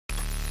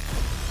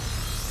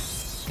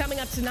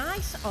coming up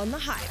tonight on The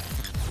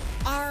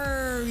Hype.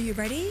 Are you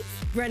ready?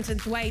 Brenton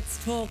Thwaites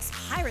talks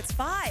Pirates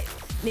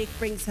 5. Nick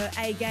brings her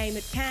A game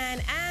at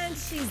Cannes, and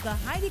she's the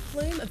Heidi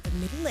Klum of the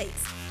Middle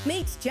East.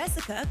 Meet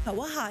Jessica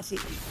Kawahatay.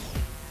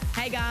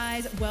 Hey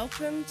guys,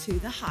 welcome to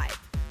The Hype.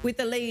 With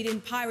the lead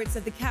in Pirates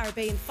of the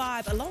Caribbean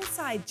 5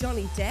 alongside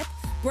Johnny Depp,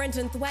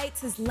 Brenton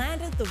Thwaites has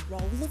landed the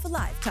role of a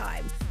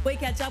lifetime. We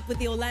catch up with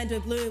the Orlando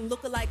Bloom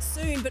lookalike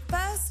soon, but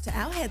first,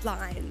 our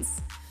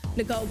headlines.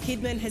 Nicole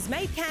Kidman has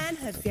made Cannes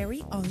her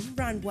very own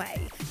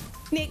runway.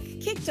 Nick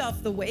kicked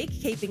off the week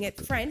keeping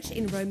it French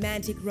in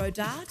romantic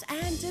Rodarte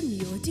and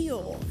demure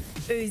Dior,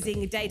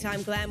 oozing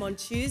daytime glam on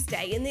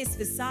Tuesday in this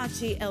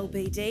Versace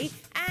LBD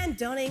and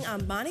donning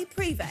Armani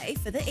Privé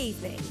for the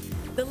evening.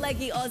 The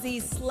leggy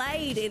Aussie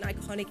slayed in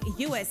iconic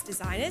US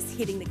designers,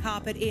 hitting the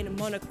carpet in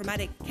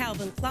monochromatic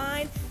Calvin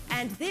Klein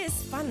and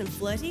this fun and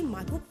flirty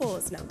Michael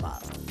Kors number.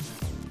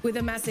 With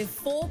a massive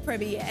 4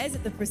 premieres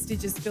at the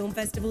prestigious film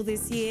festival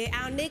this year,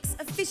 our Nick's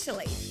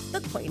officially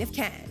the Queen of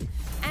Cannes.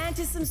 And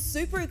to some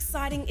super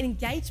exciting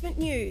engagement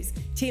news,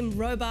 Tim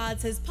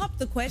Robards has popped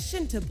the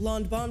question to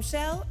blonde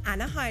bombshell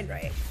Anna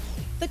Heinrich.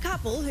 The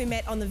couple, who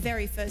met on the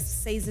very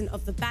first season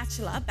of The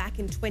Bachelor back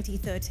in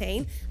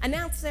 2013,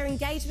 announced their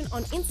engagement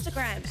on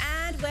Instagram,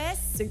 and we're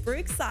super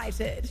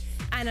excited.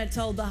 Anna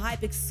told The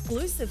Hype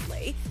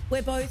exclusively,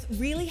 "We're both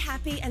really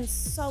happy and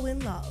so in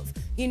love.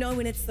 You know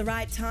when it's the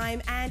right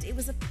time, and it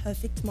was a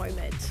perfect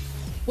moment."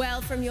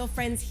 Well, from your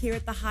friends here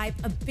at The Hype,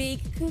 a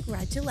big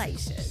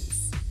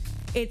congratulations.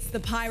 It's the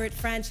pirate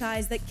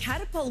franchise that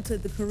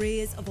catapulted the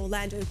careers of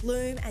Orlando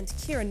Bloom and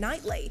Keira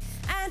Knightley.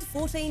 And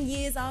 14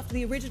 years after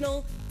the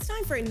original, it's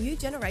time for a new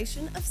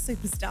generation of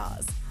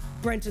superstars.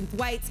 Brenton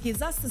Thwaites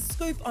gives us the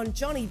scoop on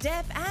Johnny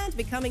Depp and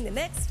becoming the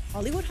next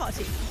Hollywood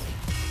hottie.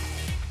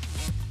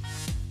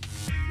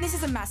 This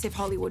is a massive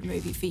Hollywood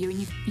movie for you,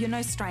 and you're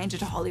no stranger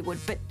to Hollywood,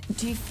 but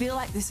do you feel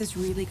like this is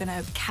really going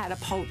to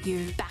catapult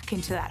you back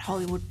into that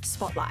Hollywood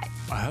spotlight?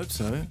 I hope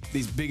so.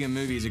 These bigger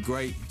movies are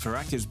great for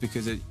actors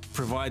because it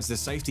provides the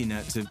safety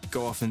net to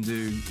go off and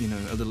do,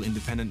 a little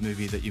independent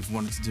movie that you've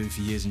wanted to do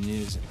for years and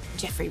years.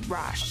 Jeffrey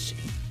Rush,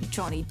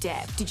 Johnny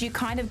Depp, did you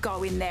kind of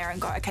go in there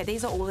and go, okay,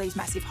 these are all these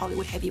massive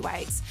Hollywood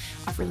heavyweights,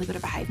 I've really got to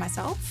behave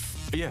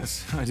myself?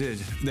 Yes, I did.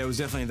 There was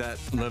definitely that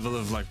level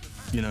of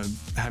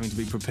having to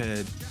be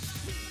prepared,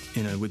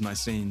 with my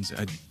scenes.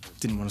 I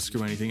didn't want to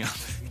screw anything up.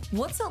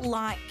 What's it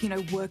like,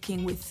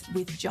 working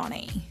with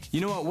Johnny? You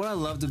know what? What I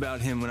loved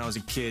about him when I was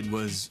a kid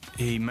was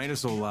he made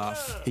us all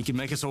laugh. He could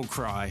make us all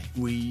cry.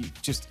 We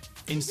just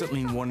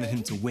instantly wanted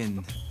him to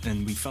win,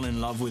 and we fell in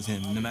love with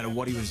him. No matter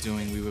what he was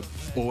doing, we were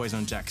always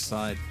on Jack's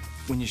side.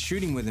 When you're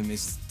shooting with him,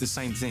 it's the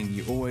same thing.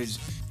 You're always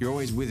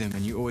with him,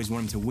 and you always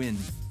want him to win.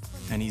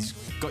 And he's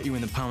got you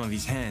in the palm of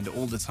his hand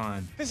all the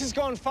time. This has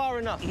gone far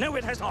enough. No,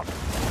 it has not.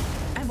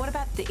 And what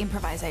about the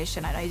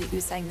improvisation? I know that you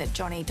were saying that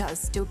Johnny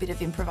does do a bit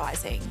of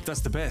improvising.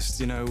 That's the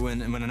best,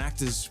 when an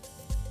actor's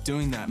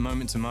doing that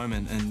moment to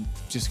moment and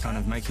just kind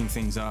of making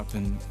things up,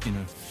 and,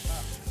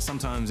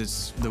 sometimes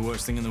it's the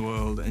worst thing in the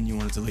world and you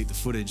want to delete the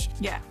footage.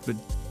 Yeah. But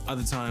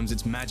other times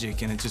it's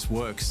magic and it just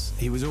works.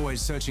 He was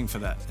always searching for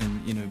that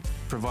and,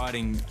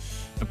 providing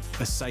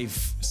a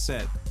safe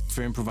set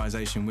for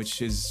improvisation,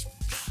 which is,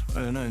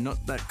 I don't know,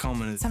 not that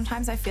common.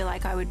 Sometimes I feel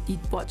like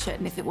you'd watch it,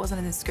 and if it wasn't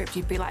in the script,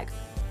 you'd be like,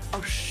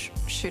 oh,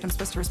 shoot, I'm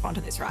supposed to respond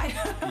to this, right?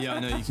 Yeah, I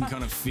know. You can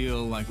kind of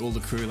feel like all the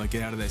crew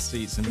get out of their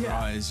seats and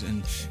rise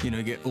and,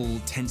 get all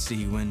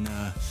tensy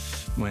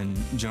when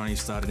Johnny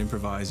started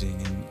improvising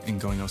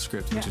and going off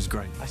script, which is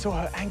great. I saw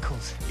her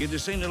ankles. You'd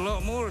have seen a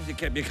lot more if you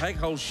kept your cake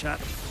holes shut.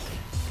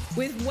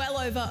 With well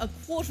over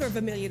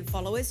 250,000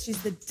 followers,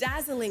 she's the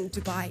dazzling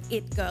Dubai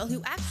it girl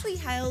who actually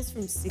hails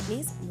from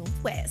Sydney's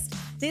northwest.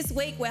 This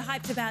week, we're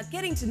hyped about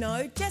getting to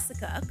know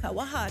Jessica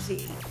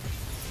Kawahatay.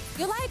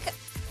 You're like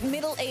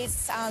Middle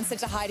East's answer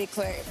to Heidi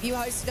Klum. You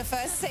hosted the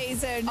first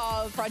season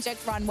of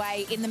Project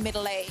Runway in the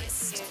Middle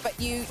East, but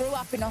you grew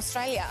up in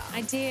Australia.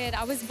 I did.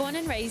 I was born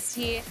and raised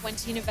here, went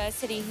to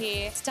university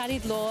here,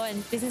 studied law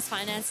and business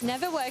finance.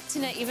 Never worked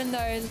in it, even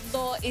though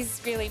law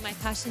is really my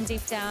passion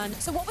deep down.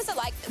 So what was it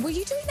like? Were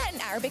you doing that in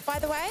Arabic, by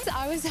the way?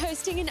 I was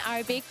hosting in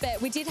Arabic, but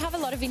we did have a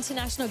lot of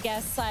international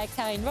guests like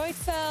Karin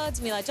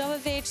Roitfeld, Mila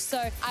Jovovich,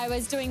 so I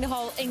was doing the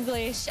whole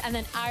English and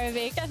then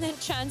Arabic and then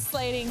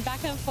translating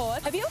back and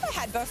forth. Have you ever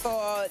had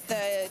before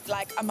the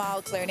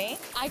Amal Clooney?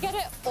 I get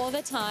it all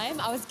the time.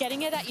 I was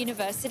getting it at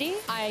university.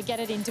 I get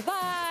it in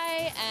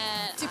Dubai,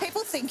 and do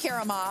people think you're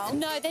Amal?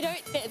 No, they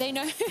don't. They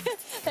know.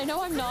 They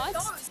know I'm not,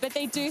 but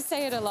they do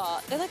say it a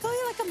lot. They're like, "Oh,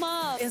 you're like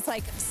Amal." It's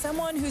like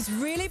someone who's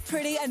really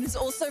pretty and who's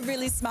also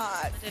really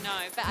smart. I don't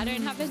know, but I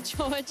don't have a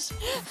George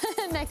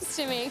next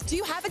to me. Do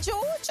you have a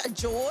George? A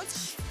George?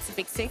 It's a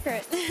big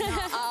secret.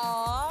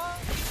 Aww.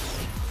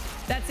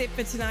 That's it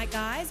for tonight,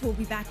 guys. We'll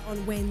be back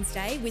on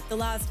Wednesday with The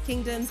Last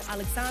Kingdom's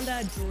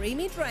Alexander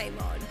Dreamy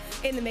Draymond.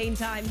 In the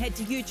meantime, head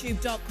to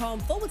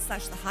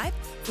youtube.com/The Hype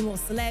for more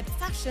celeb,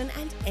 fashion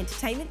and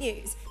entertainment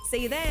news.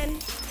 See you then.